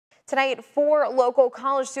Tonight, 4 local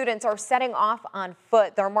college students are setting off on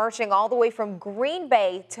foot. They're marching all the way from Green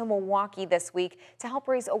Bay to Milwaukee this week to help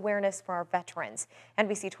raise awareness for our veterans.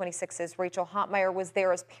 NBC 26's Rachel Hotmeyer was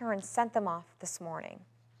there as parents sent them off this morning.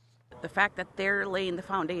 The fact that they're laying the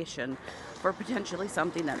foundation for potentially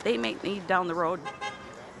something that they may need down the road,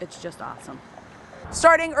 it's just awesome.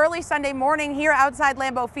 Starting early Sunday morning here outside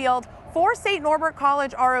Lambeau Field, 4 St. Norbert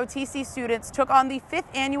College ROTC students took on the 5th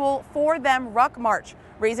annual For Them Ruck March,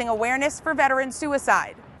 raising awareness for veteran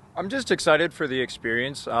suicide. I'm just excited for the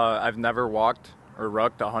experience. I've never walked or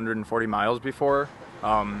rucked 140 miles before,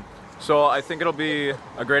 so I think it'll be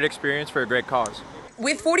a great experience for a great cause.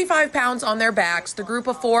 With 45 pounds on their backs, the group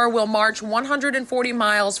of 4 will march 140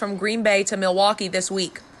 miles from Green Bay to Milwaukee this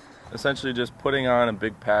week. Essentially just putting on a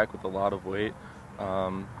big pack with a lot of weight.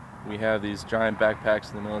 We have these giant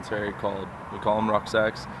backpacks in the military we call them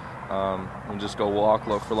rucksacks. We just go walk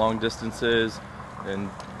for long distances,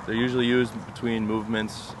 and they're usually used between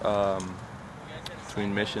movements,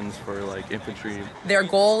 between missions for like infantry. Their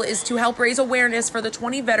goal is to help raise awareness for the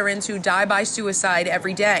 20 veterans who die by suicide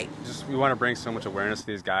every day. We want to bring so much awareness to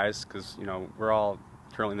these guys because, we're all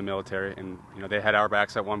currently in the military, and they had our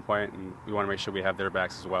backs at one point, and we want to make sure we have their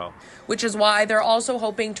backs as well. Which is why they're also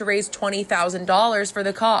hoping to raise $20,000 for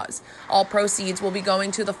the cause. All proceeds will be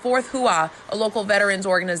going to the 4th HUA, a local veterans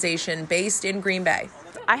organization based in Green Bay.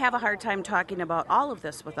 I have a hard time talking about all of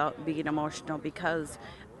this without being emotional because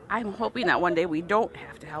I'm hoping that one day we don't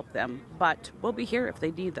have to help them, but we'll be here if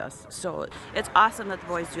they need us. So it's awesome that the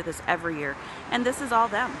boys do this every year, and this is all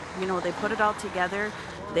them. They put it all together.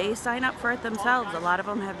 They sign up for it themselves. A lot of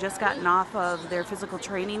them have just gotten off of their physical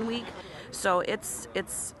training week, so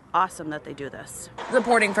it's awesome that they do this.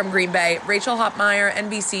 Reporting from Green Bay, Rachel Hotmeyer,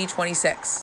 NBC 26.